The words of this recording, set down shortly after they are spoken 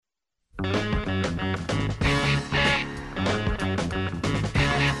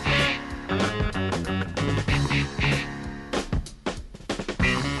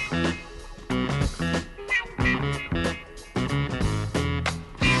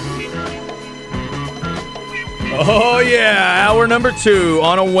Oh, yeah. Hour number 2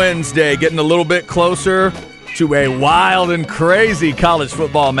 on a Wednesday, getting a little bit closer to a wild and crazy college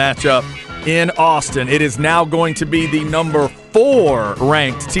football matchup in Austin. It is now going to be the number 4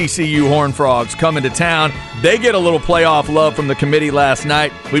 ranked TCU Horned Frogs coming to town. They get a little playoff love from the committee last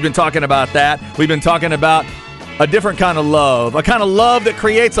night. We've been talking about that. We've been talking about a different kind of love, a kind of love that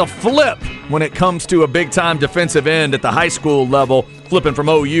creates a flip when it comes to a big-time defensive end at the high school level, flipping from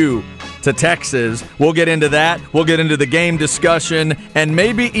OU to Texas. We'll get into that. We'll get into the game discussion and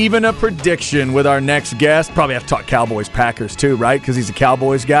maybe even a prediction with our next guest. Probably have to talk Cowboys-Packers too, right? Because he's a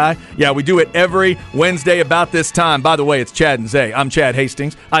Cowboys guy. Yeah, we do it every Wednesday about this time. By the way, it's Chad and Zay. I'm Chad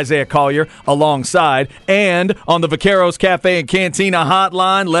Hastings, Isaiah Collier alongside. And on the Vaqueros Cafe and Cantina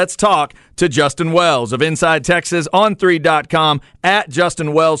hotline, let's talk to Justin Wells of Inside Texas on 3.com at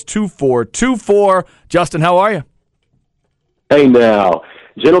Justin Wells 2424. Justin, how are you? Hey now.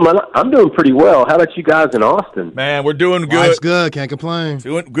 Gentlemen, I'm doing pretty well. How about you guys in Austin? Man, we're doing good. Life's good. Can't complain.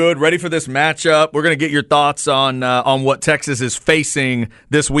 Doing good. Ready for this matchup. We're going to get your thoughts on what Texas is facing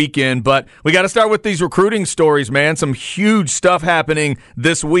this weekend. But we got to start with these recruiting stories, man. Some huge stuff happening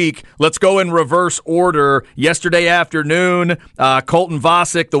this week. Let's go in reverse order. Yesterday afternoon, Colton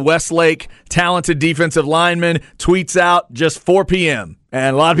Vasek, the Westlake talented defensive lineman, tweets out just 4 p.m.,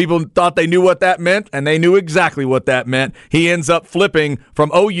 and a lot of people thought they knew what that meant, and they knew exactly what that meant. He ends up flipping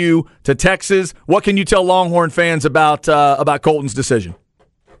from OU to Texas. What can you tell Longhorn fans about Colton's decision?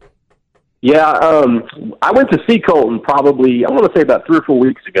 Yeah, I went to see Colton probably, I want to say about 3 or 4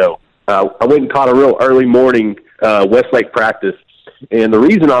 weeks ago. I went and caught a real early morning Westlake practice, and the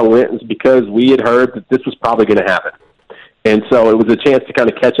reason I went is because we had heard that this was probably going to happen. And so it was a chance to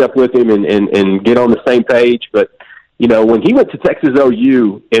kind of catch up with him and get on the same page, but you know, when he went to Texas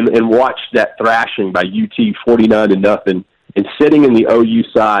OU and watched that thrashing by UT 49-0 and sitting in the OU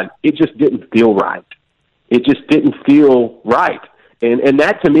side, it just didn't feel right. It just didn't feel right. And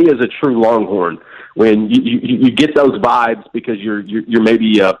that to me is a true Longhorn when you get those vibes because you're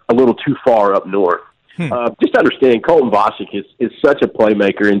maybe a little too far up north. Just understand Colton Vasek is such a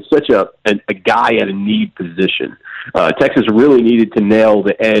playmaker and such a guy at a need position. Texas really needed to nail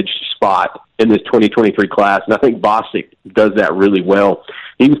the edge spot in this 2023 class, and I think Vasek does that really well.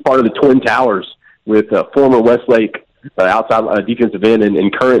 He was part of the Twin Towers with former Westlake outside defensive end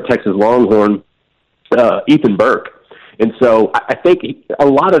and current Texas Longhorn Ethan Burke. And so I think a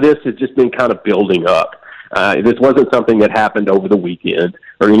lot of this has just been kind of building up. This wasn't something that happened over the weekend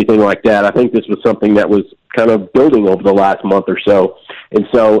or anything like that. I think this was something that was kind of building over the last month or so. And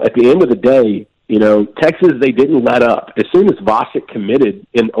so at the end of the day, you know, Texas, they didn't let up. As soon as Vasek committed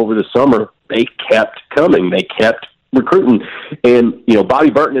over the summer, they kept coming. They kept recruiting. And, you know, Bobby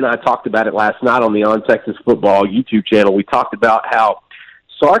Burton and I talked about it last night on the On Texas Football YouTube channel. We talked about how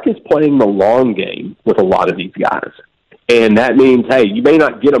Sark is playing the long game with a lot of these guys. And that means, hey, you may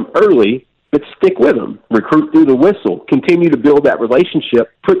not get them early, but stick with them. Recruit through the whistle. Continue to build that relationship.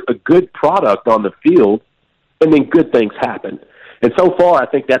 Put a good product on the field, and then good things happen. And so far, I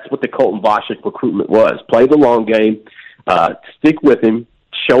think that's what the Colton Vasek recruitment was. Play the long game, stick with him,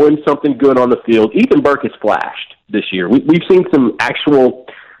 show him something good on the field. Ethan Burke has flashed this year. We've seen some actual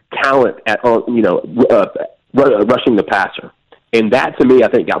talent at rushing the passer. And that, to me, I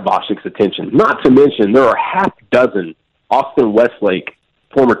think got Vasek's attention. Not to mention, there are half dozen Austin Westlake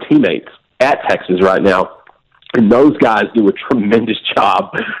former teammates at Texas right now, and those guys do a tremendous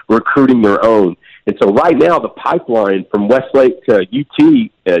job recruiting their own. And so right now, the pipeline from Westlake to UT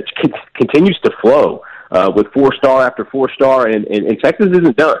continues to flow with 4-star after 4-star, and Texas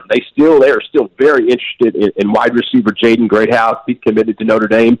isn't done. They are still very interested in wide receiver Jaden Greathouse. He's committed to Notre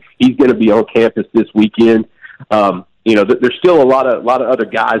Dame. He's going to be on campus this weekend. You know, there's still a lot of other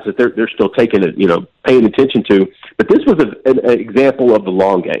guys that they're still taking it, you know, paying attention to. But this was an example of the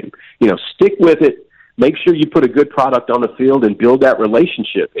long game. You know, stick with it. Make sure you put a good product on the field and build that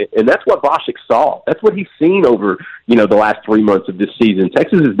relationship. And that's what Vasek saw. That's what he's seen over, you know, the last 3 months of this season.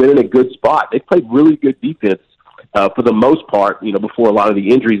 Texas has been in a good spot. They played really good defense for the most part, you know, before a lot of the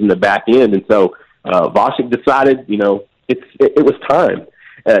injuries in the back end. And so Vasek decided, you know, it was time.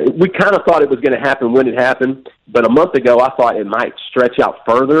 We kind of thought it was going to happen when it happened, but a month ago I thought it might stretch out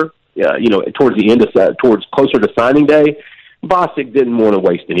further, you know, towards the end of towards closer to signing day. Vasek didn't want to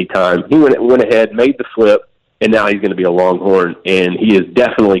waste any time. He went ahead, made the flip, and now he's going to be a Longhorn, and he is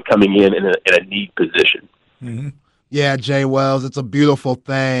definitely coming in a need position. Mm-hmm. Yeah, Jay Wells, it's a beautiful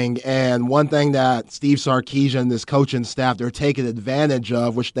thing. And one thing that Steve Sarkisian, this coaching staff, they're taking advantage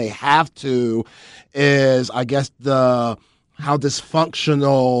of, which they have to, is, I guess, the how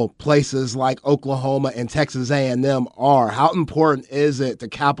dysfunctional places like Oklahoma and Texas A&M are. How important is it to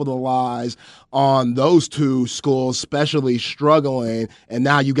capitalize on those two schools, especially struggling? And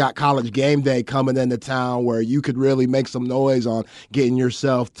now you got College Game Day coming into town where you could really make some noise on getting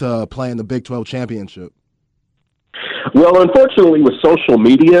yourself to play in the Big 12 championship. Well, unfortunately, with social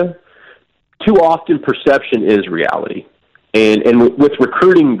media, too often perception is reality. And with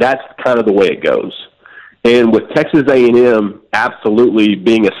recruiting, that's kind of the way it goes. And with Texas A&M absolutely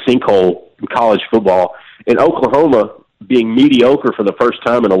being a sinkhole in college football, and Oklahoma being mediocre for the first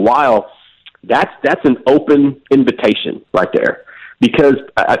time in a while, that's an open invitation right there. Because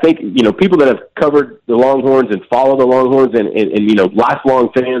I think, people that have covered the Longhorns and follow the Longhorns and lifelong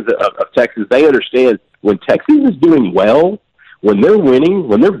fans of Texas, they understand when Texas is doing well, when they're winning,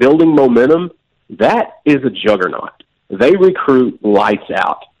 when they're building momentum, that is a juggernaut. They recruit lights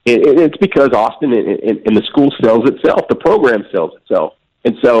out. It's because Austin and the school sells itself. The program sells itself.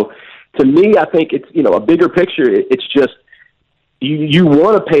 And so, to me, I think it's, a bigger picture. It's just you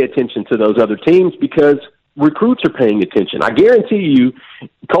want to pay attention to those other teams because recruits are paying attention. I guarantee you,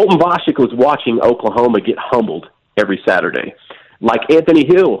 Colton Boschik was watching Oklahoma get humbled every Saturday. Like Anthony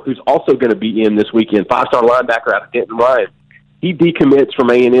Hill, who's also going to be in this weekend, 5-star linebacker out of Denton Ryan. He decommits from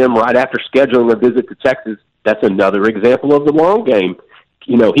A&M right after scheduling a visit to Texas. That's another example of the long game.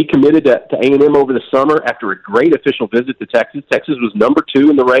 He committed to A&M over the summer after a great official visit to Texas. Texas was number 2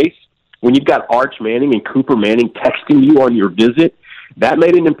 in the race. When you've got Arch Manning and Cooper Manning texting you on your visit, that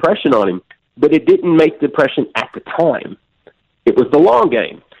made an impression on him. But it didn't make the impression at the time. It was the long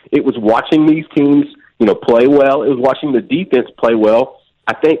game. It was watching these teams, play well. It was watching the defense play well.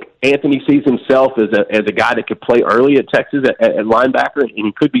 I think Anthony sees himself as a guy that could play early at Texas at linebacker,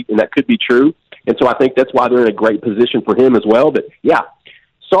 and that could be true. And so I think that's why they're in a great position for him as well. But, yeah,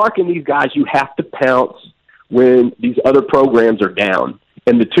 Sark and these guys, you have to pounce when these other programs are down.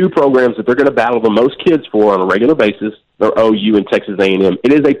 And the two programs that they're going to battle the most kids for on a regular basis are OU and Texas A&M.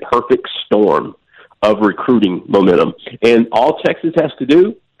 It is a perfect storm of recruiting momentum. And all Texas has to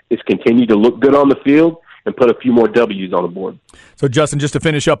do is continue to look good on the field and put a few more W's on the board. So, Justin, just to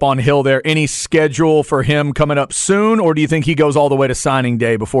finish up on Hill there, any schedule for him coming up soon, or do you think he goes all the way to signing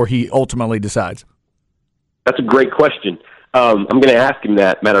day before he ultimately decides? That's a great question. I'm going to ask him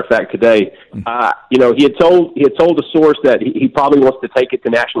that. Matter of fact, today, he had told a source that he probably wants to take it to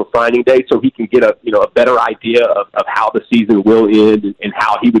National Signing Day so he can get a better idea of how the season will end and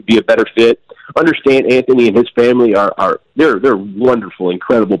how he would be a better fit. Understand Anthony and his family they're wonderful,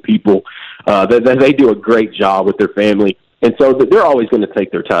 incredible people. They do a great job with their family, and so they're always going to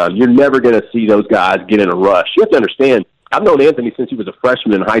take their time. You're never going to see those guys get in a rush. You have to understand. I've known Anthony since he was a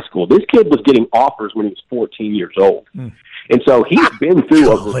freshman in high school. This kid was getting offers when he was 14 years old. And so he's been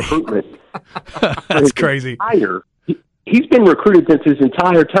through a recruitment. That's crazy. He's been recruited since his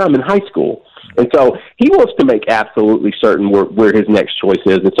entire time in high school. And so he wants to make absolutely certain where his next choice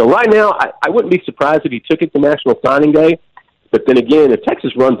is. And so right now, I wouldn't be surprised if he took it to National Signing Day. But then again, if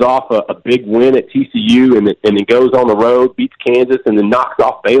Texas runs off a big win at TCU and then goes on the road, beats Kansas, and then knocks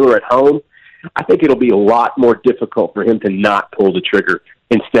off Baylor at home, I think it'll be a lot more difficult for him to not pull the trigger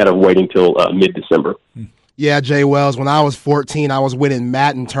instead of waiting till mid-December. Yeah, Jay Wells, when I was 14, I was winning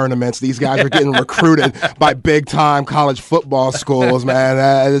Madden tournaments. These guys are getting recruited by big-time college football schools,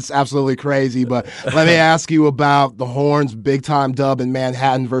 man. It's absolutely crazy. But let me ask you about the Horns' big-time dub in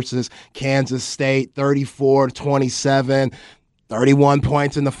Manhattan versus Kansas State, 34-27. 31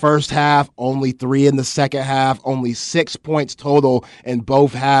 points in the first half, only 3 in the second half, only 6 points total in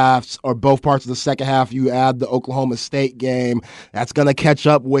both halves or both parts of the second half. You add the Oklahoma State game. That's going to catch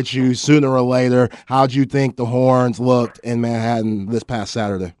up with you sooner or later. How'd you think the Horns looked in Manhattan this past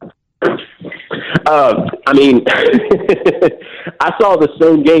Saturday? I saw the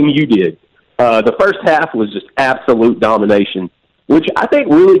same game you did. The first half was just absolute domination, which I think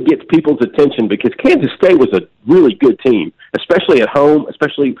really gets people's attention because Kansas State was a really good team, especially at home,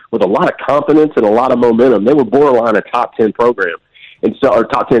 especially with a lot of confidence and a lot of momentum. They were borderline a top 10 program, and so or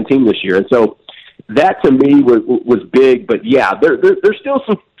top 10 team this year. And so that to me was big. But yeah, there's still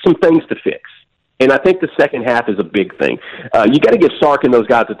some things to fix. And I think the second half is a big thing. You got to give Sark and those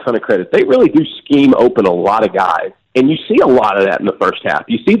guys a ton of credit. They really do scheme open a lot of guys, and you see a lot of that in the first half.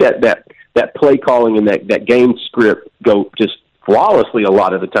 You see that play calling and that game script go just flawlessly a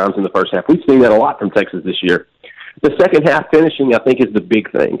lot of the times in the first half. We've seen that a lot from Texas this year. The second half finishing, I think, is the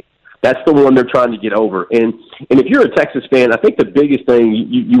big thing. That's the one they're trying to get over. And if you're a Texas fan, I think the biggest thing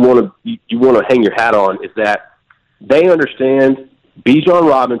you want to hang your hat on is that they understand Bijan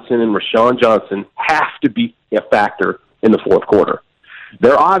Robinson and Rashawn Johnson have to be a factor in the fourth quarter.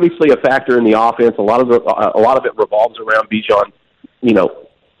 They're obviously a factor in the offense. A lot of it revolves around Bijan,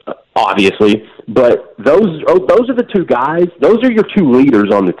 obviously. But those are the two guys. Those are your two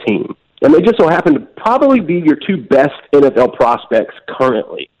leaders on the team, and they just so happen to probably be your two best NFL prospects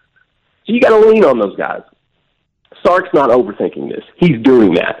currently. So you got to lean on those guys. Sark's not overthinking this. He's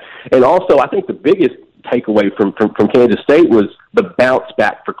doing that. And also, I think the biggest takeaway from Kansas State was the bounce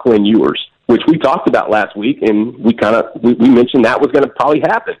back for Quinn Ewers, which we talked about last week, and we mentioned that was going to probably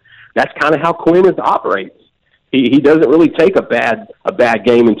happen. That's kind of how Quinn operates. He doesn't really take a bad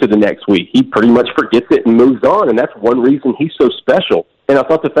game into the next week. He pretty much forgets it and moves on, and that's one reason he's so special. And I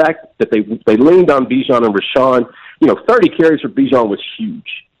thought the fact that they leaned on Bijan and Rashawn, 30 carries for Bijan was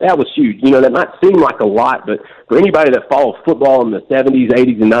huge. That was huge. That might seem like a lot, but for anybody that followed football in the 70s,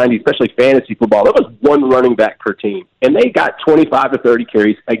 80s, and 90s, especially fantasy football, that was one running back per team. And they got 25 to 30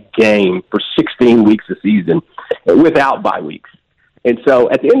 carries a game for 16 weeks a season without bye weeks. And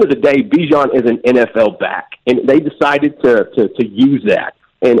so at the end of the day, Bijan is an NFL back, and they decided to use that.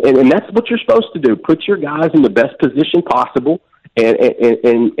 And that's what you're supposed to do. Put your guys in the best position possible and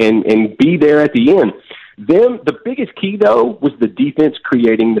be there at the end. The biggest key, though, was the defense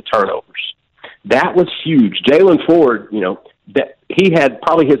creating the turnovers. That was huge. Jalen Ford, that he had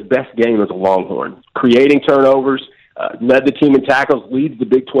probably his best game as a Longhorn, creating turnovers, led the team in tackles, leads the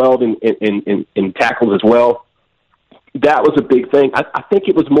Big 12 in tackles as well. That was a big thing. I think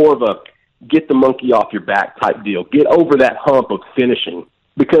it was more of a get the monkey off your back type deal. Get over that hump of finishing,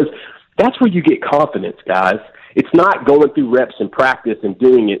 because that's where you get confidence, guys. It's not going through reps and practice and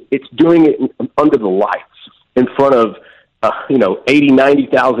doing it. It's doing it under the lights in front of, 80,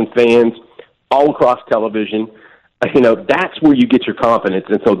 90,000 fans all across television. That's where you get your confidence.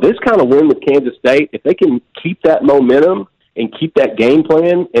 And so this kind of win with Kansas State, if they can keep that momentum and keep that game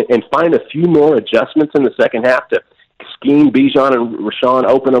plan and find a few more adjustments in the second half to scheme Bijan and Rashawn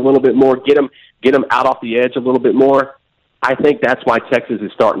open a little bit more, get them out off the edge a little bit more, I think that's why Texas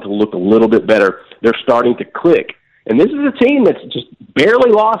is starting to look a little bit better. They're starting to click. And this is a team that's just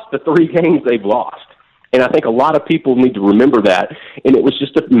barely lost the 3 games they've lost. And I think a lot of people need to remember that. And it was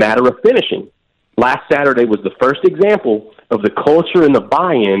just a matter of finishing. Last Saturday was the first example of the culture and the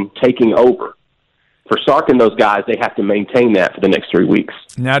buy-in taking over. For Sark and those guys, they have to maintain that for the next 3 weeks.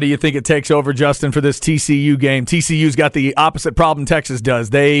 Now, do you think it takes over, Justin, for this TCU game? TCU's got the opposite problem Texas does.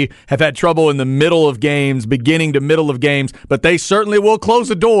 They have had trouble in the middle of games, beginning to middle of games, but they certainly will close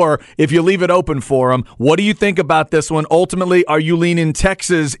the door if you leave it open for them. What do you think about this one? Ultimately, are you leaning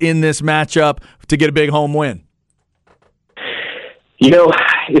Texas in this matchup to get a big home win?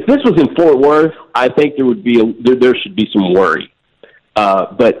 If this was in Fort Worth, I think there should be some worry.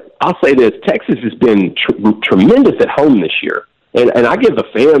 But I'll say this, Texas has been tremendous at home this year. And I give the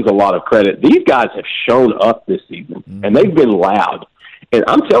fans a lot of credit. These guys have shown up this season, and they've been loud. And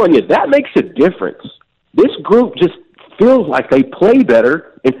I'm telling you, that makes a difference. This group just feels like they play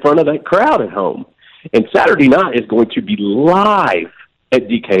better in front of that crowd at home. And Saturday night is going to be live at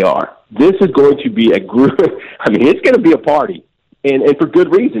DKR. This is going to be a group. It's going to be a party. And for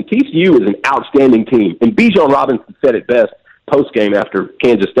good reason. TCU is an outstanding team. And Bijan Robinson said it best post-game after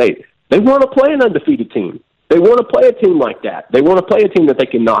Kansas State. They want to play an undefeated team. They want to play a team like that. They want to play a team that they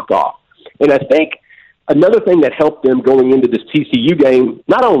can knock off. And I think another thing that helped them going into this TCU game,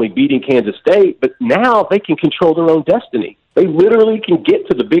 not only beating Kansas State, but now they can control their own destiny. They literally can get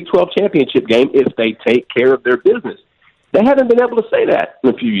to the Big 12 championship game if they take care of their business. They haven't been able to say that in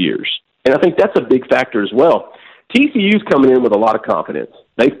a few years. And I think that's a big factor as well. TCU's coming in with a lot of confidence.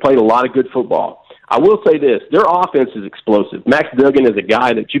 They've played a lot of good football. I will say this, their offense is explosive. Max Duggan is a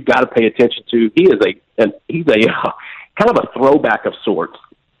guy that you've got to pay attention to. He's a kind of a throwback of sorts.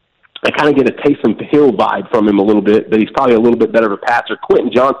 I kind of get a Taysom Hill vibe from him a little bit, but he's probably a little bit better of a passer.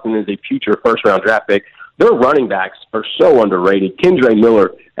 Quentin Johnston is a future first-round draft pick. Their running backs are so underrated. Kendre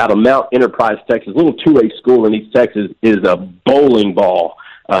Miller out of Mount Enterprise, Texas, a little 2A school in East Texas, is a bowling ball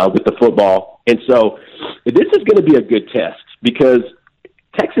with the football. And so this is going to be a good test because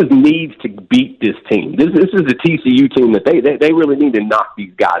Texas needs to beat this team. This is a TCU team that they really need to knock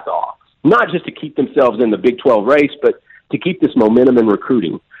these guys off, not just to keep themselves in the Big 12 race, but to keep this momentum in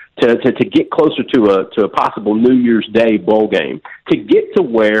recruiting, to get closer to a possible New Year's Day bowl game, to get to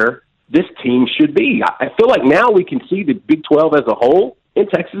where this team should be. I feel like now we can see the Big 12 as a whole, and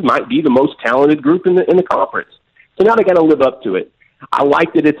Texas might be the most talented group in the conference. So now they got to live up to it. I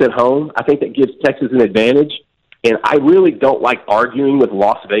like that it's at home. I think that gives Texas an advantage. And I really don't like arguing with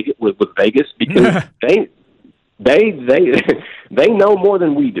Vegas because they know more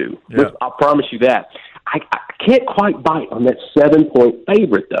than we do. Yeah. I promise you that. I can't quite bite on that 7-point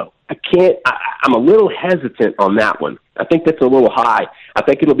favorite, though. I'm a little hesitant on that one. I think that's a little high. I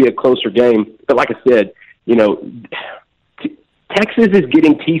think it'll be a closer game. But like I said, Texas is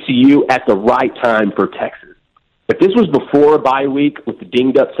getting TCU at the right time for Texas. If this was before a bye week with the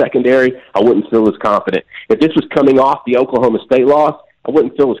dinged-up secondary, I wouldn't feel as confident. If this was coming off the Oklahoma State loss, I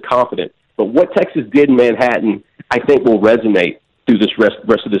wouldn't feel as confident. But what Texas did in Manhattan, I think, will resonate through this rest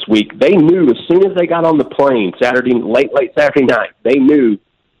of this week. They knew as soon as they got on the plane late Saturday night, they knew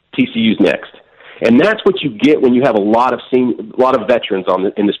TCU's next. And that's what you get when you have a lot of veterans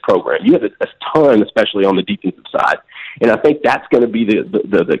in this program. You have a ton, especially on the defensive side. And I think that's going to be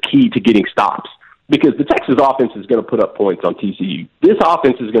the key to getting stops, because the Texas offense is going to put up points on TCU. This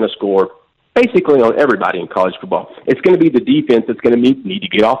offense is going to score basically on everybody in college football. It's going to be the defense that's going to need to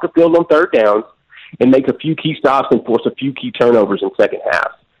get off the field on third downs and make a few key stops and force a few key turnovers in second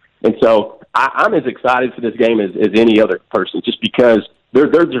half. And so I'm as excited for this game as any other person, just because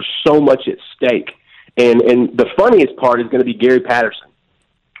there's so much at stake. And the funniest part is going to be Gary Patterson.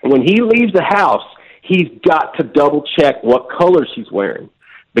 When he leaves the house, he's got to double check what colors he's wearing,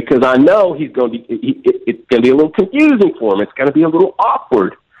 because I know it's going to be a little confusing for him. It's going to be a little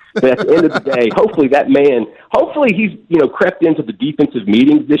awkward. But at the end of the day, hopefully he's crept into the defensive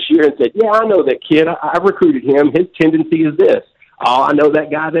meetings this year and said, yeah, I know that kid. I recruited him. His tendency is this. Oh, I know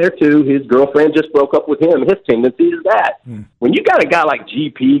that guy there too. His girlfriend just broke up with him. His tendency is that. When you got a guy like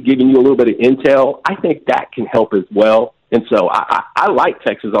GP giving you a little bit of intel, I think that can help as well. And so I like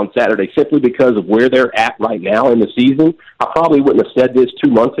Texas on Saturday simply because of where they're at right now in the season. I probably wouldn't have said this 2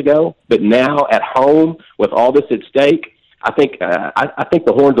 months ago, but now at home with all this at stake, I think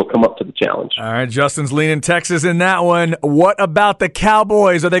the Horns will come up to the challenge. All right, Justin's leaning Texas in that one. What about the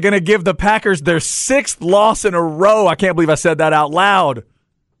Cowboys? Are they going to give the Packers their 6th loss in a row? I can't believe I said that out loud.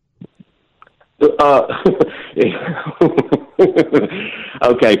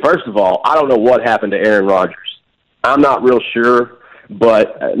 Okay, first of all, I don't know what happened to Aaron Rodgers. I'm not real sure,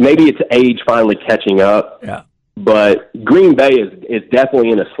 but maybe it's age finally catching up. Yeah. But Green Bay is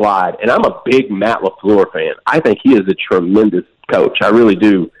definitely in a slide, and I'm a big Matt LaFleur fan. I think he is a tremendous coach. I really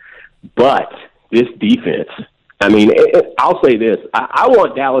do. But this defense, I mean, I'll say this. I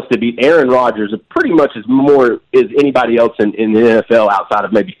want Dallas to beat Aaron Rodgers pretty much as more as anybody else in the NFL outside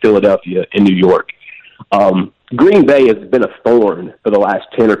of maybe Philadelphia and New York. Green Bay has been a thorn for the last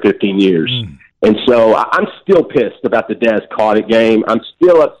 10 or 15 years. And so I'm still pissed about the Dez Cauditt game. I'm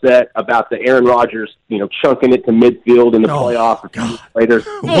still upset about the Aaron Rodgers, chunking it to midfield in the playoff later.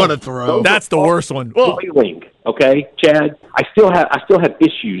 What a throw! That's the worst one. Boiling, okay, Chad. I still have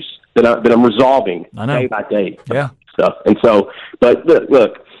issues that I'm resolving day by day. Yeah. Stuff. And so, but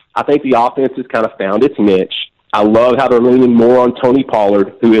look, I think the offense has kind of found its niche. I love how they're leaning more on Tony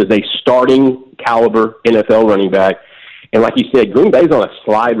Pollard, who is a starting caliber NFL running back. And like you said, Green Bay's on a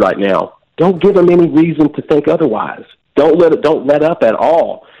slide right now. Don't give them any reason to think otherwise. Don't let up at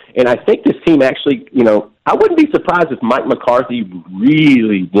all. And I think this team actually, I wouldn't be surprised if Mike McCarthy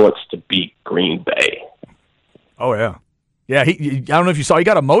really wants to beat Green Bay. Oh yeah, yeah. I don't know if you saw. He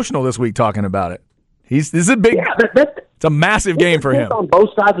got emotional this week talking about it. This is a big. Yeah, it's a massive game for him on both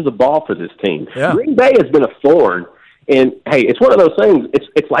sides of the ball for this team. Yeah. Green Bay has been a thorn. And hey, it's one of those things.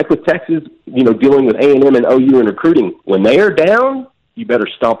 It's like with Texas, dealing with A&M and OU and recruiting. When they are down, you better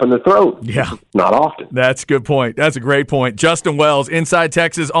stomp in the throat. Yeah. Not often. That's a good point. That's a great point. Justin Wells, Inside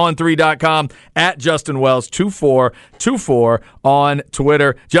Texas on 3.com, at Justin Wells 2424 on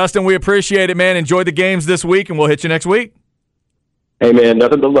Twitter. Justin, we appreciate it, man. Enjoy the games this week, and we'll hit you next week. Hey, man,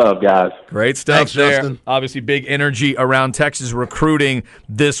 nothing but love, guys. Great stuff. Thanks, there. Justin. Obviously, big energy around Texas recruiting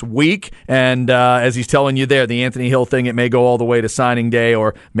this week. And as he's telling you there, the Anthony Hill thing, it may go all the way to signing day,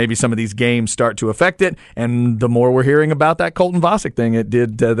 or maybe some of these games start to affect it. And the more we're hearing about that Colton Vasek thing, it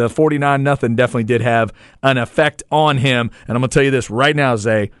did the 49-0 definitely did have an effect on him. And I'm going to tell you this right now,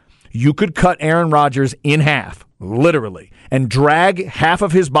 Zay. You could cut Aaron Rodgers in half, literally, and drag half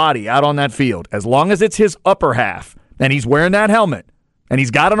of his body out on that field, as long as it's his upper half, and he's wearing that helmet, and he's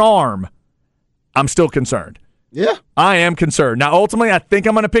got an arm, I'm still concerned. Yeah. I am concerned. Now, ultimately, I think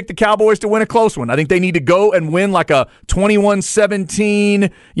I'm going to pick the Cowboys to win a close one. I think they need to go and win like a 21-17,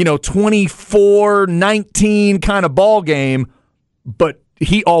 24-19 kind of ball game, but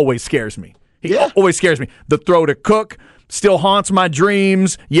he always scares me. He always scares me. The throw to Cook still haunts my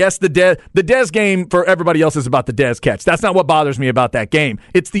dreams. Yes, the Dez game for everybody else is about the Dez catch. That's not what bothers me about that game.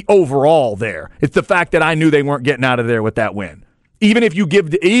 It's the overall there. It's the fact that I knew they weren't getting out of there with that win. Even if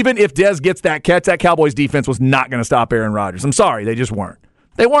Dez gets that catch, that Cowboys defense was not going to stop Aaron Rodgers. I'm sorry, they just weren't.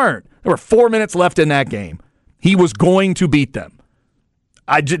 They weren't. There were 4 minutes left in that game. He was going to beat them.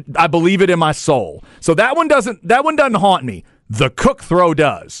 I believe it in my soul. So that one doesn't haunt me. The Cook throw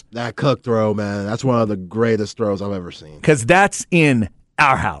does. That Cook throw, man, that's one of the greatest throws I've ever seen. Because that's in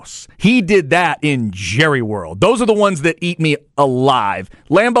our house. He did that in Jerry World. Those are the ones that eat me alive.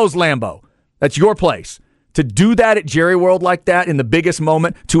 Lambeau's Lambeau. That's your place. To do that at Jerry World like that in the biggest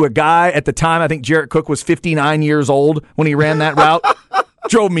moment to a guy at the time, I think Jarrett Cook was 59 years old when he ran that route,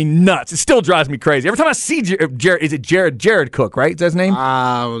 drove me nuts. It still drives me crazy. Every time I see Jared, is it Jared Cook, right? Is that his name?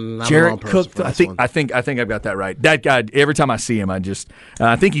 Jared Cook. I think I've got that right. That guy, every time I see him, I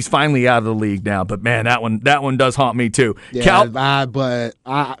think he's finally out of the league now. But man, that one does haunt me too. Yeah,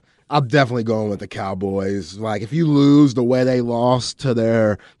 I'm definitely going with the Cowboys. Like, if you lose the way they lost to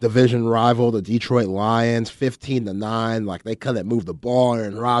their division rival, the Detroit Lions, 15-9, like they couldn't move the ball.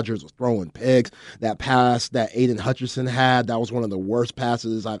 Aaron Rodgers was throwing picks. That pass that Aiden Hutchinson had, that was one of the worst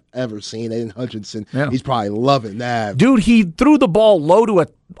passes I've ever seen. Aiden Hutchinson, he's probably loving that. Dude, he threw the ball low to an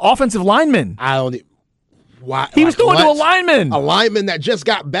offensive lineman. Why, he was throwing to a lineman. A lineman that just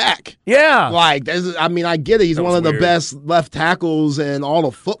got back. Yeah. I get it. He's one of the best left tackles in all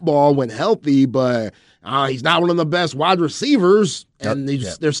of football when healthy, but he's not one of the best wide receivers. And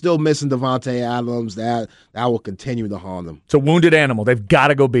they're still missing Devontae Adams. That will continue to haunt them. It's a wounded animal. They've got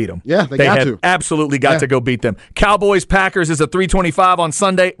to go beat them. Yeah, they got to. Absolutely got to go beat them. Cowboys-Packers is a 3:25 on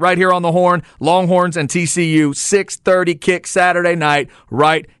Sunday right here on the Horn. Longhorns and TCU, 6:30 kick Saturday night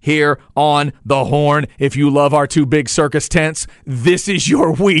right here on the Horn. If you love our two big circus tents, this is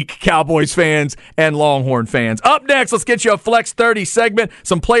your week, Cowboys fans and Longhorn fans. Up next, let's get you a Flex 30 segment.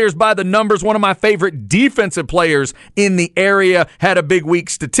 Some players by the numbers. One of my favorite defensive players in the area had a big week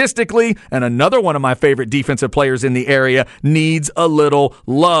statistically, and another one of my favorite defensive players in the area needs a little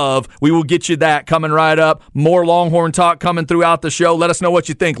love. We will get you that coming right up. More Longhorn talk coming throughout the show. Let us know what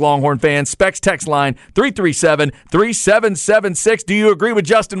you think, Longhorn fans. Specs text line 337-3776. Do you agree with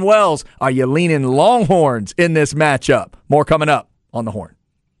Justin Wells? Are you leaning Longhorns in this matchup? More coming up on the Horn.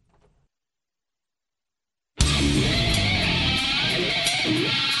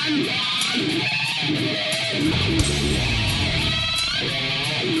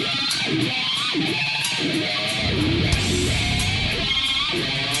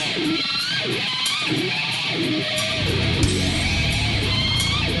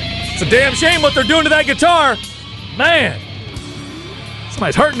 It's a damn shame what they're doing to that guitar. Man,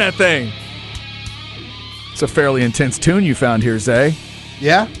 somebody's hurting that thing. It's a fairly intense tune you found here, Zay.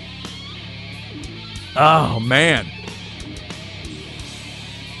 Yeah? Oh, man.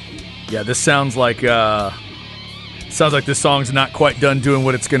 Yeah, this sounds like this song's not quite done doing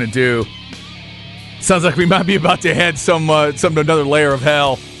what it's going to do. Sounds like we might be about to head some another layer of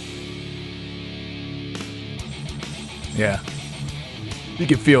hell. Yeah. You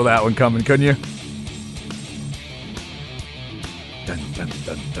could feel that one coming, couldn't you? Dun, dun,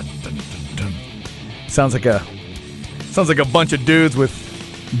 dun, dun, dun, dun, dun. Sounds like a bunch of dudes with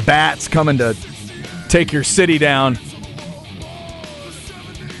bats coming to take your city down.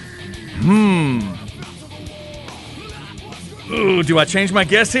 Ooh, do I change my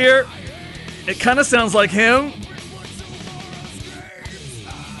guess here? It kind of sounds like him.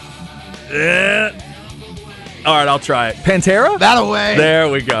 All right, I'll try it. Pantera? That away. There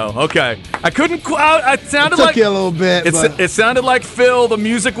we go. Okay. I couldn't. It sounded took you a little bit. It sounded like Phil. The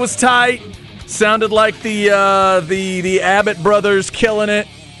music was tight. Sounded like the Abbott brothers killing it.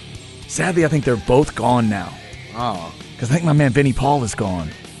 Sadly, I think they're both gone now. Oh. Because I think my man Vinnie Paul is gone.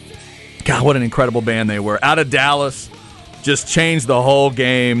 God, what an incredible band they were. Out of Dallas. Just changed the whole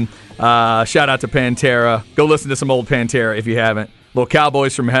game. Shout out to Pantera. Go listen to some old Pantera if you haven't. Little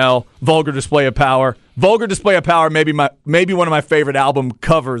Cowboys from Hell. Vulgar Display of Power. Vulgar Display of Power, maybe one of my favorite album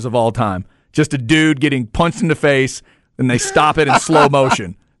covers of all time. Just a dude getting punched in the face, and they stop it in slow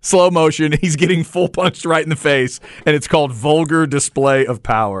motion. Slow motion, he's getting full punched right in the face, and it's called Vulgar Display of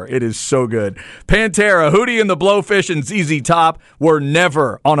Power. It is so good. Pantera, Hootie and the Blowfish, and ZZ Top were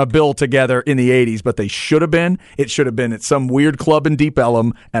never on a bill together in the 80s, but they should have been. It should have been at some weird club in Deep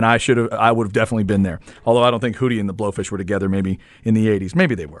Ellum, and I would have definitely been there. Although I don't think Hootie and the Blowfish were together maybe in the 80s.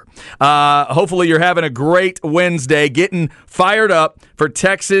 Maybe they were. Hopefully you're having a great Wednesday, getting fired up for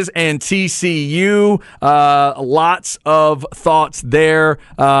Texas and TCU. Lots of thoughts there.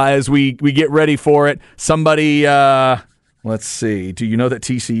 As we get ready for it. Somebody, let's see. Do you know that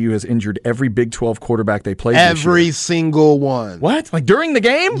TCU has injured every Big 12 quarterback they played this year? Every single one. What? Like during the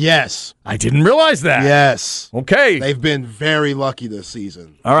game? Yes. I didn't realize that. Yes. Okay. They've been very lucky this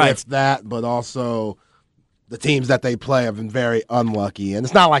season. All right. It's that, but also the teams that they play have been very unlucky. And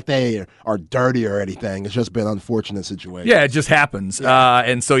it's not like they are dirty or anything. It's just been an unfortunate situation. Yeah, it just happens. Yeah.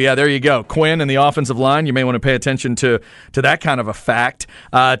 And so, there you go. Quinn and the offensive line, you may want to pay attention to that kind of a fact.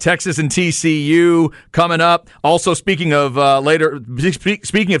 Texas and TCU coming up. Also, speaking of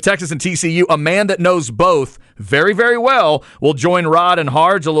speaking of Texas and TCU, a man that knows both very, very well will join Rod and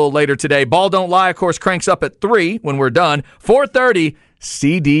Harge a little later today. Ball Don't Lie, of course, cranks up at 3 when we're done. 4:30.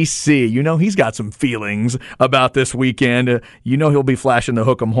 CDC. He's got some feelings about this weekend. He'll be flashing the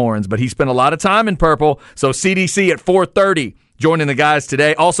hook'em horns, but he spent a lot of time in purple. So CDC at 4:30, joining the guys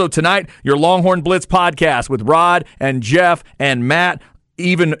today. Also tonight, your Longhorn Blitz podcast with Rod and Jeff and Matt.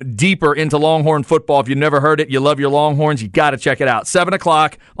 Even deeper into Longhorn football. If you've never heard it, you love your Longhorns, you got to check it out. 7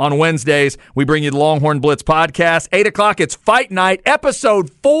 o'clock on Wednesdays, we bring you the Longhorn Blitz podcast. 8 o'clock, it's Fight Night, episode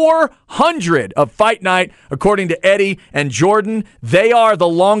 400 of Fight Night, according to Eddie and Jordan. They are the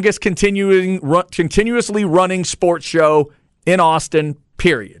longest continuously running sports show in Austin,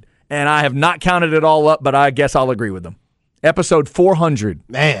 period. And I have not counted it all up, but I guess I'll agree with them. Episode 400.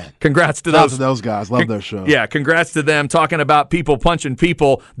 Man. Congrats to those guys. Love their show. Yeah, congrats to them. Talking about people punching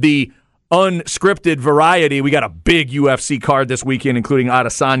people, the unscripted variety. We got a big UFC card this weekend, including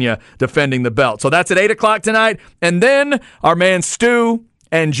Adesanya defending the belt. So that's at 8 o'clock tonight. And then our man Stu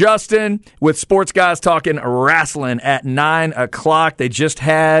and Justin with Sports Guys Talking Wrestling at 9 o'clock. I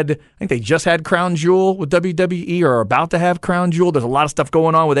think they just had Crown Jewel with WWE, or are about to have Crown Jewel. There's a lot of stuff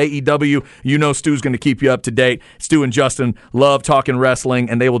going on with AEW. Stu's going to keep you up to date. Stu and Justin love talking wrestling,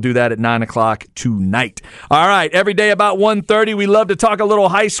 and they will do that at 9 o'clock tonight. All right, every day about 1:30, we love to talk a little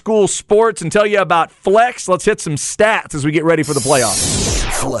high school sports and tell you about Flex. Let's hit some stats as we get ready for the playoffs.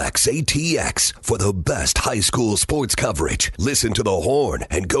 Flex ATX for the best high school sports coverage. Listen to the Horn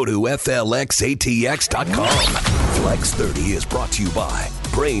and go to FLXATX.com. Flex 30 is brought to you by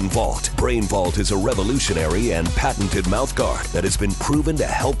Brain Vault. Brain Vault is a revolutionary and patented mouthguard that has been proven to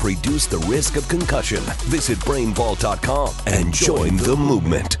help reduce the risk of concussion. Visit BrainVault.com and join the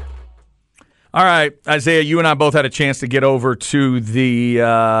movement. All right, Isaiah, you and I both had a chance to get over to the,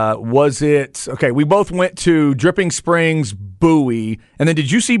 we both went to Dripping Springs, Bowie, and then did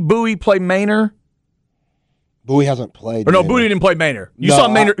you see Bowie play Manor? Bowie hasn't played. Or no, Bowie didn't play Manor. You saw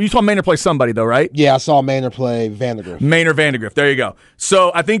Manor play somebody, though, right? Yeah, I saw Manor play Vandergrift. Vandergrift, there you go.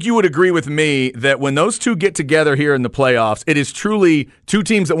 So I think you would agree with me that when those two get together here in the playoffs, it is truly two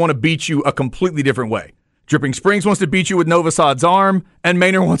teams that want to beat you a completely different way. Dripping Springs wants to beat you with Novosad's arm, and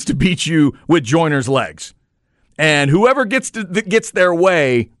Manor wants to beat you with Joyner's legs. And whoever gets their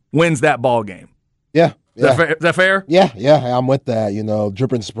way wins that ball game. Yeah. Is that fair? Yeah, I'm with that.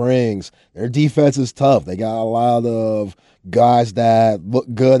 Dripping Springs, their defense is tough. They got a lot of guys that look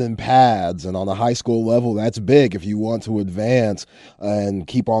good in pads, and on a high school level, that's big if you want to advance and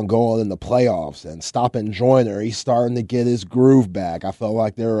keep on going in the playoffs. And stopping Joyner, he's starting to get his groove back. I felt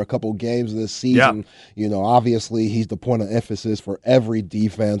like there were a couple games this season. Yeah. Obviously, he's the point of emphasis for every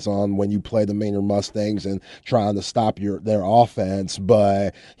defense on when you play the Manor Mustangs and trying to stop their offense.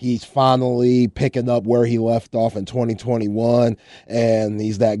 But he's finally picking up where he left off in 2021, and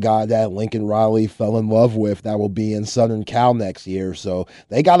he's that guy that Lincoln Riley fell in love with that will be in Southern Cal next year. So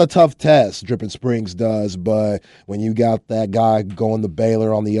they got a tough test, Dripping Springs does, but when you got that guy going to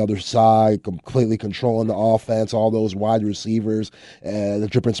Baylor on the other side, completely controlling the offense, all those wide receivers, the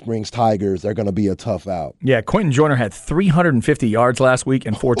Dripping Springs Tigers, they're going to be a tough out. Yeah, Quentin Joyner had 350 yards last week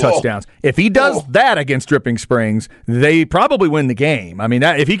and 4 touchdowns. If he does that against Dripping Springs, they probably win the game. I mean,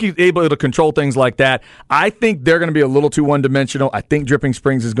 if he's able to control things like that, I think they're going to be a little too one-dimensional. I think Dripping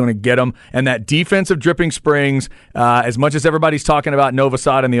Springs is going to get them. And that defense of Dripping Springs, as much as everybody's talking about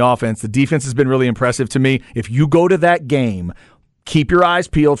Novosad and the offense, the defense has been really impressive to me. If you go to that game, keep your eyes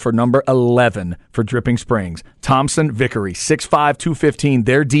peeled for number 11 for Dripping Springs. Thompson Vickery, 6'5", 215,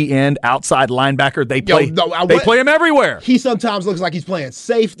 their D-end, outside linebacker. They play him everywhere. He sometimes looks like he's playing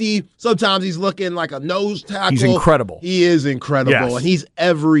safety. Sometimes he's looking like a nose tackle. He's incredible. He is incredible, yes. And he's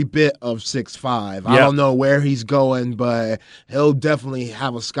every bit of 6'5". Yep. I don't know where he's going, but he'll definitely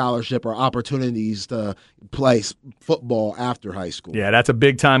have a scholarship or opportunities to play football after high school. Yeah, that's a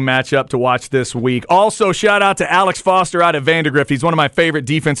big-time matchup to watch this week. Also, shout out to Alex Foster out of Vandergrift. He's one of my favorite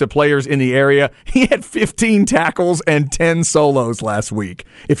defensive players in the area. He had 15 tackles and 10 solos last week.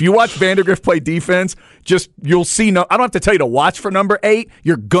 If you watch Vandergrift play defense, you'll see. I don't have to tell you to watch for number 8.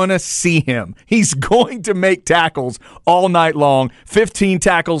 You're going to see him. He's going to make tackles all night long. 15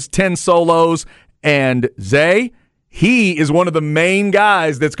 tackles, 10 solos. And Zay, he is one of the main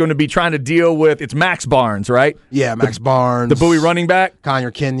guys that's going to be trying to deal with. It's Max Barnes, right? Yeah, Max Barnes, the Bowie running back,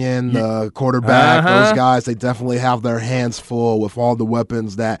 Connor Kenyon, the quarterback. Uh-huh. Those guys, they definitely have their hands full with all the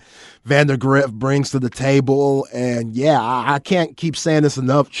weapons that Vandergrift brings to the table. And yeah, I can't keep saying this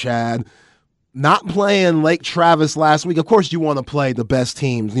enough, Chad. Not playing Lake Travis last week. Of course, you want to play the best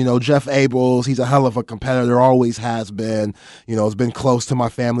teams. You know, Jeff Abels, he's a hell of a competitor, always has been. You know, it's been close to my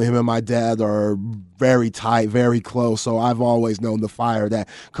family. Him and my dad are very tight, very close. So I've always known the fire that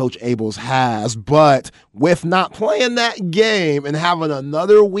Coach Abels has. But with not playing that game and having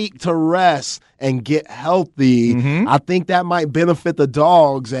another week to rest and get healthy, I think that might benefit the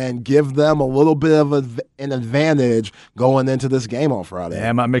Dogs and give them a little bit of an advantage going into this game on Friday. Yeah,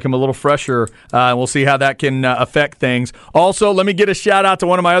 it might make them a little fresher. We'll see how that can affect things. Also, let me get a shout-out to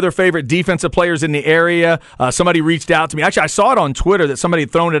one of my other favorite defensive players in the area. Somebody reached out to me. Actually, I saw it on Twitter that somebody had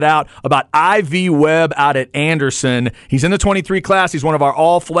thrown it out about Ivy Webb out at Anderson. He's in the 23 class. He's one of our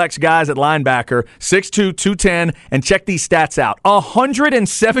all-flex guys at linebacker, 6'2", 210, and check these stats out.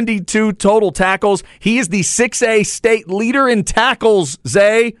 172 total tackles. He is the 6A state leader in tackles,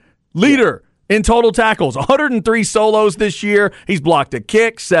 Zay. Leader. In total tackles, 103 solos this year. He's blocked a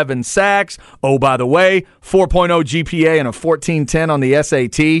kick, 7 sacks. Oh, by the way, 4.0 GPA and a 1410 on the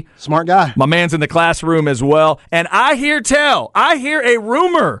SAT. Smart guy. My man's in the classroom as well. And I hear a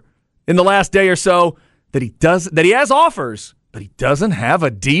rumor in the last day or so that he has offers, but he doesn't have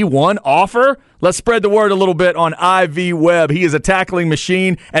a D1 offer. Let's spread the word a little bit on Ivy Webb. He is a tackling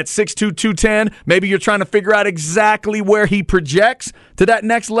machine at 6'2", 210. Maybe you're trying to figure out exactly where he projects to that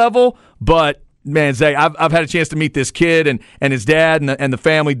next level. But, man, Zay, I've had a chance to meet this kid and his dad and the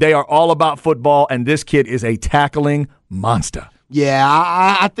family. They are all about football, and this kid is a tackling monster. Yeah,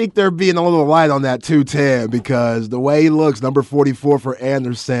 I think they're being a little light on that 210 because the way he looks, number 44 for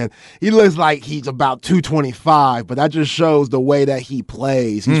Anderson, he looks like he's about 225, but that just shows the way that he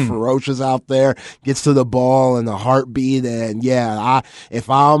plays. He's ferocious out there, gets to the ball in a heartbeat, and yeah, if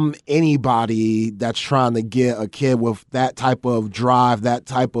I'm anybody that's trying to get a kid with that type of drive, that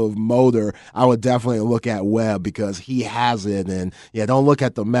type of motor, I would definitely look at Webb because he has it, and yeah, don't look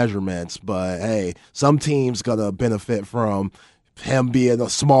at the measurements, but hey, some team's going to benefit from him being a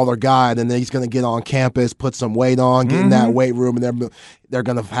smaller guy, and then he's going to get on campus, put some weight on, get in that weight room, and they're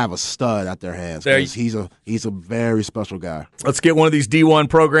going to have a stud at their hands because he's a very special guy. Let's get one of these D1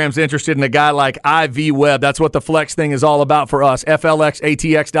 programs interested in a guy like Ivy Webb. That's what the flex thing is all about for us.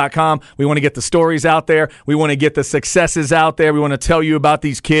 FLXATX.com. We want to get the stories out there. We want to get the successes out there. We want to tell you about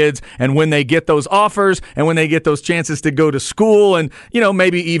these kids and when they get those offers and when they get those chances to go to school and,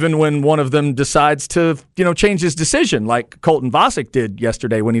 maybe even when one of them decides to, change his decision like Colton Vasek did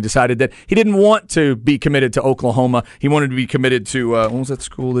yesterday when he decided that he didn't want to be committed to Oklahoma. He wanted to be committed to what was that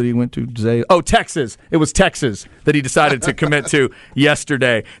school that he went to? Texas. It was Texas that he decided to commit to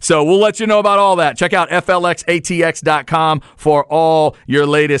yesterday. So we'll let you know about all that. Check out FLXATX.com for all your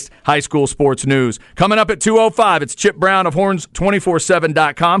latest high school sports news. Coming up at 2:05, it's Chip Brown of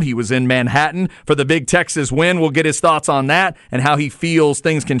Horns247.com. He was in Manhattan for the big Texas win. We'll get his thoughts on that and how he feels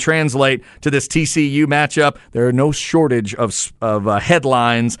things can translate to this TCU matchup. There are no shortage of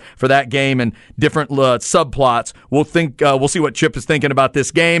headlines for that game and different subplots. We'll see what Chip is thinking about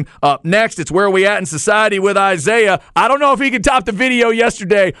this game. Up next, it's Where We At in Society with Isaiah. I don't know if he can top the video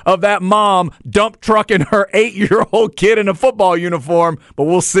yesterday of that mom dump trucking her 8-year-old kid in a football uniform, but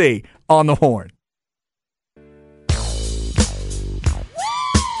we'll see on the Horn.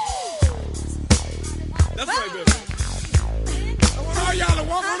 That's right, baby. I want all y'all to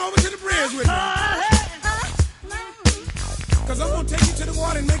walk on over to the bridge with me. Because I'm going to take you to the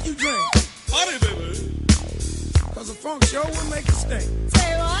water and make you drink. Party, baby. Because the funk show will make it stink.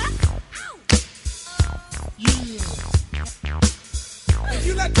 Say what? Yeah. If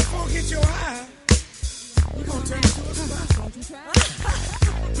you let the funk hit your eye, we're going to turn it to a spot. Don't you try?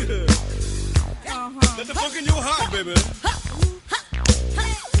 Let the funk in your heart, baby.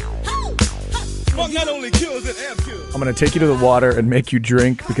 Funk not only kills, it ab kills. I'm going to take you to the water and make you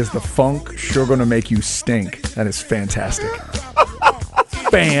drink because the funk sure going to make you stink. That is fantastic.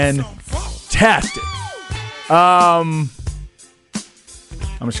 Fantastic. I'm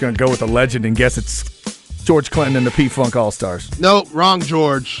just going to go with the legend and guess it's George Clinton and the P-Funk All-Stars. Nope, wrong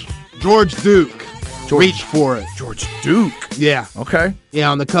George. George Duke. Reach for it. George Duke? Yeah. Okay. Yeah,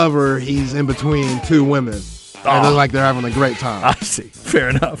 on the cover, he's in between two women. They look like they're having a great time. I see. Fair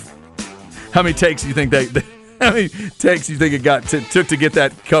enough. How many takes do you think how many takes do you think it took to get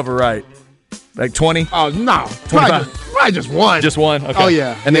that cover right? Like 20? Oh, no. Probably just one. Just one? Okay. Oh,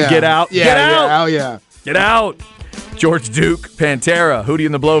 yeah. And then get out? Yeah, Get out! Yeah. Oh, yeah. Get out! George Duke, Pantera, Hootie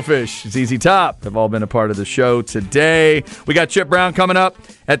and the Blowfish, ZZ Top have all been a part of the show today. We got Chip Brown coming up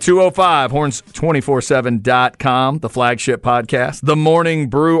at 2:05, horns247.com, the flagship podcast, the Morning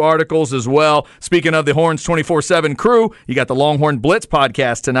Brew articles as well. Speaking of the Horns 24/7 crew, you got the Longhorn Blitz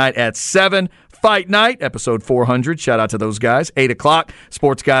podcast tonight at 7. Fight Night, episode 400. Shout out to those guys. 8 o'clock,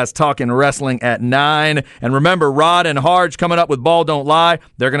 Sports Guys Talking Wrestling at 9. And remember, Rod and Harge coming up with Ball Don't Lie.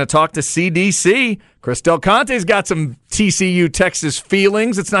 They're going to talk to CDC. Chris Del Conte's got some TCU Texas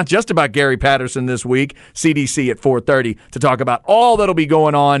feelings. It's not just about Gary Patterson this week. CDC at 4:30 to talk about all that'll be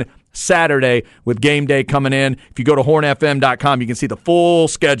going on Saturday with game day coming in. If you go to hornfm.com, you can see the full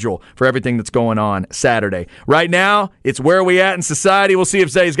schedule for everything that's going on Saturday. Right now, it's Where Are We At in Society. We'll see if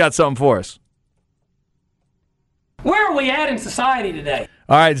Zay's got something for us. Where are we at in society today?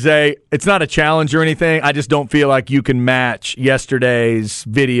 All right, Zay, it's not a challenge or anything. I just don't feel like you can match yesterday's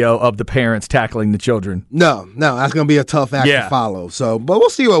video of the parents tackling the children. No, that's going to be a tough act to follow. So, but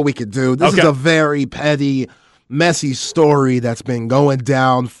we'll see what we can do. This is a very petty, messy story that's been going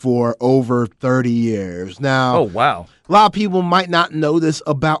down for over 30 years. Now, oh, wow. A lot of people might not know this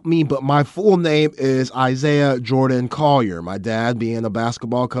about me, but my full name is Isaiah Jordan Collier. My dad, being a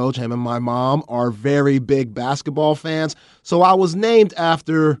basketball coach, him and my mom are very big basketball fans. So I was named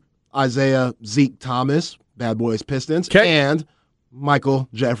after Isaiah Zeke Thomas, Bad Boys Pistons, and Michael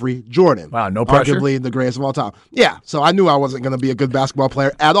Jeffrey Jordan. Wow, no pressure. Arguably the greatest of all time. Yeah, so I knew I wasn't going to be a good basketball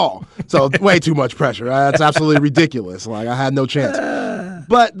player at all. So way too much pressure. That's absolutely ridiculous. Like, I had no chance.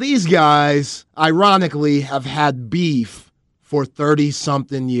 But these guys, ironically, have had beef for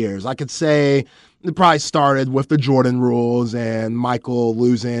 30-something years. I could say it probably started with the Jordan rules and Michael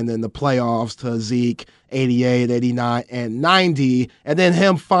losing in the playoffs to Zeke 88, 89, and 90, and then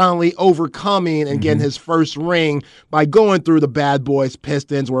him finally overcoming and getting his first ring by going through the Bad Boys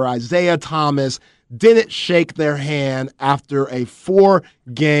Pistons, where Isaiah Thomas didn't shake their hand after a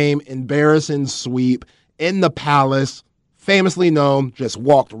 4-game embarrassing sweep in the Palace. Famously known, just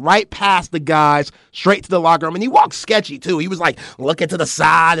walked right past the guys, straight to the locker room. And he walked sketchy, too. He was, like, looking to the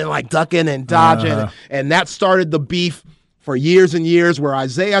side and, like, ducking and dodging. And that started the beef for years and years, where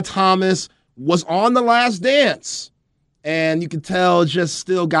Isaiah Thomas was on The Last Dance. And you can tell it just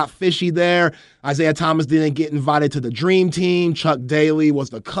still got fishy there. Isaiah Thomas didn't get invited to the Dream Team. Chuck Daly was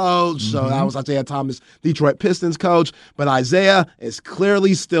the coach, so that was Isaiah Thomas, Detroit Pistons coach. But Isaiah is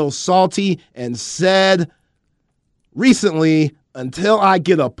clearly still salty and said recently, until I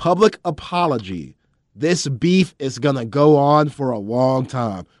get a public apology, this beef is going to go on for a long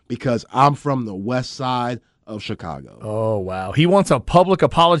time because I'm from the west side of Chicago. Oh, wow. He wants a public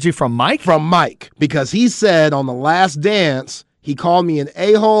apology from Mike? From Mike, because he said on The Last Dance, he called me an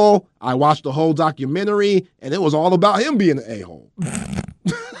a-hole. I watched the whole documentary, and it was all about him being an a-hole.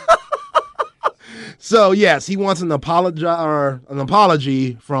 So, yes, he wants an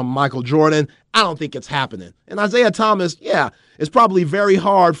apology from Michael Jordan. I don't think it's happening. And Isaiah Thomas, it's probably very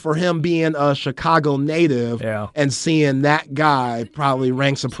hard for him being a Chicago native and seeing that guy probably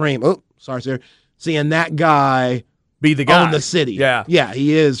rank supreme. Oh, sorry, sir. Seeing that guy be the guy. Own the city. Yeah. Yeah,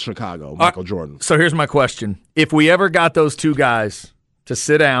 he is Chicago, Michael Jordan. So here's my question. If we ever got those two guys to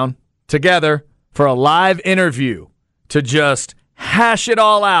sit down together for a live interview to just hash it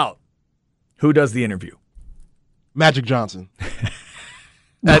all out, who does the interview? Magic Johnson.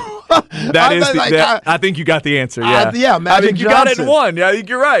 I think you got the answer. Yeah, Magic I think you Johnson. got it in one. Yeah, I think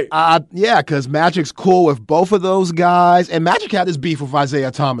you're right. Because Magic's cool with both of those guys, and Magic had his beef with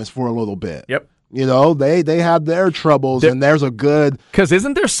Isaiah Thomas for a little bit. Yep. You know, they had their troubles, and there's a good... Because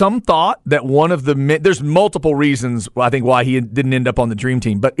isn't there some thought that one of the... There's multiple reasons, I think, why he didn't end up on the Dream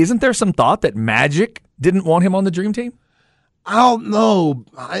Team, but isn't there some thought that Magic didn't want him on the Dream Team? I don't know.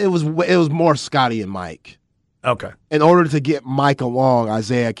 It was more Scotty and Mike. Okay. In order to get Mike along,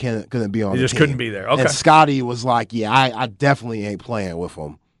 Isaiah couldn't be on the team. He just couldn't be there. Okay. And Scotty was like, I definitely ain't playing with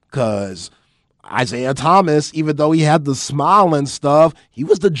him, because Isaiah Thomas, even though he had the smile and stuff, he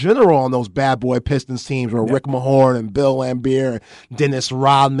was the general on those Bad Boy Pistons teams where Rick Mahorn and Bill Laimbeer and Dennis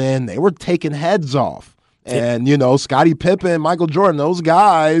Rodman, they were taking heads off. And, Scottie Pippen, Michael Jordan, those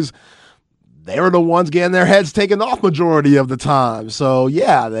guys, they were the ones getting their heads taken off majority of the time. So,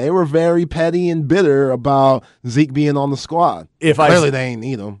 they were very petty and bitter about Zeke being on the squad. Clearly, they ain't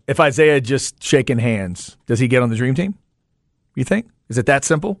need him. If Isaiah just shaking hands, does he get on the Dream Team? You think? Is it that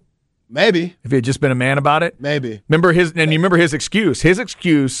simple? Maybe. If he had just been a man about it? Maybe. You remember his excuse. His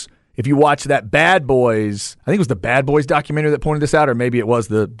excuse, if you watch that Bad Boys, I think it was the Bad Boys documentary that pointed this out, or maybe it was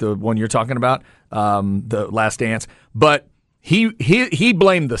the one you're talking about, The Last Dance. But he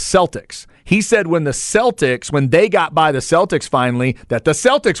blamed the Celtics. He said when they got by the Celtics finally, that the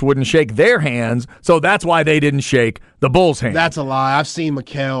Celtics wouldn't shake their hands, so that's why they didn't shake the Bulls' hands. That's a lie. I've seen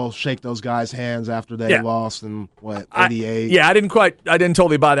Mikal shake those guys' hands after they lost in, 88? I didn't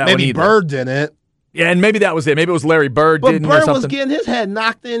totally buy that one either. Maybe Bird didn't. Yeah, and maybe that was it. Maybe it was Larry Bird didn't or Bird something. was getting his head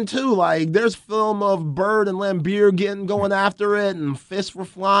knocked in, too. Like, there's film of Bird and Lambeer going after it, and fists were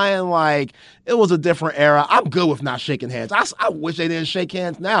flying. Like, it was a different era. I'm good with not shaking hands. I wish they didn't shake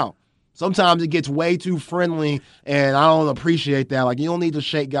hands now. Sometimes it gets way too friendly, and I don't appreciate that. Like, you don't need to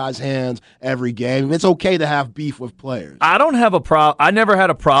shake guys' hands every game. It's okay to have beef with players. I don't have a problem. I never had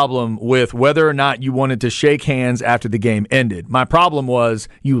a problem with whether or not you wanted to shake hands after the game ended. My problem was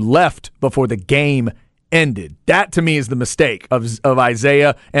you left before the game ended. That, to me, is the mistake of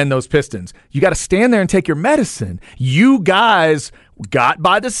Isaiah and those Pistons. You got to stand there and take your medicine. You guys got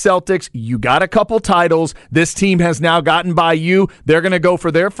by the Celtics. You got a couple titles. This team has now gotten by you. They're going to go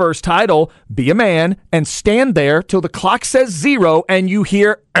for their first title. Be a man and stand there till the clock says 0 and you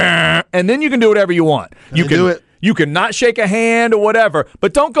hear, and then you can do whatever you want. You can do it. You can not shake a hand or whatever,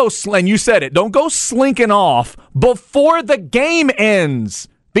 but don't go, and you said it, don't go slinking off before the game ends.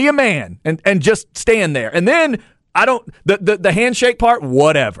 Be a man and just stand there. And then the handshake part,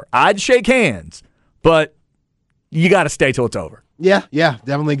 whatever. I'd shake hands, but you got to stay till it's over. Yeah,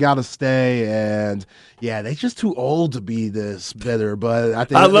 definitely got to stay. And yeah, they're just too old to be this bitter. But I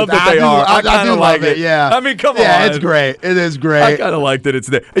think I love that they are. I do like it. Yeah, I mean, come on. Yeah, it's great. It is great. I kind of like that it's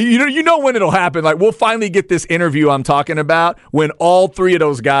there. You know when it'll happen. Like we'll finally get this interview I'm talking about when all three of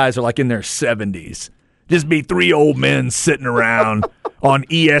those guys are like in their 70s. Just be three old men sitting around on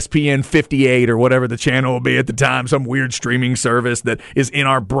ESPN 58 or whatever the channel will be at the time, some weird streaming service that is in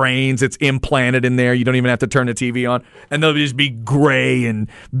our brains. It's implanted in there. You don't even have to turn the TV on. And they'll just be gray and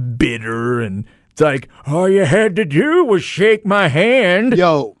bitter. And it's like, all you had to do was shake my hand.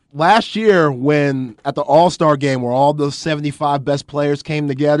 Yo, last year when at the All-Star game where all those 75 best players came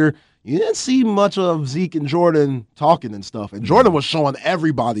together, you didn't see much of Zeke and Jordan talking and stuff. And Jordan was showing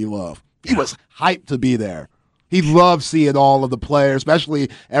everybody love. He was hyped to be there. He loved seeing all of the players, especially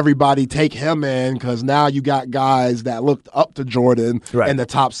everybody take him in because now you got guys that looked up to Jordan in the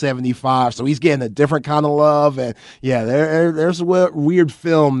top 75. So he's getting a different kind of love. And, yeah, there's a weird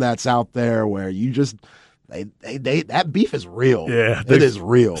film that's out there where you just – that beef is real. Yeah, it is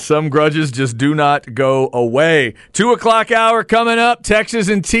real. Some grudges just do not go away. 2 o'clock hour coming up. Texas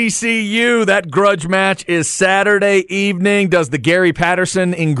and TCU. That grudge match is Saturday evening. Does the Gary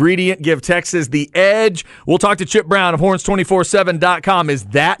Patterson ingredient give Texas the edge? We'll talk to Chip Brown of Horns247.com. Is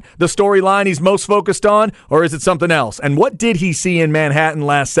that the storyline he's most focused on, or is it something else? And what did he see in Manhattan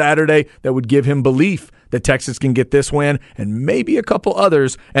last Saturday that would give him belief that Texas can get this win and maybe a couple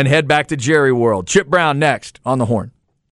others and head back to Jerry World? Chip Brown next on the Horn.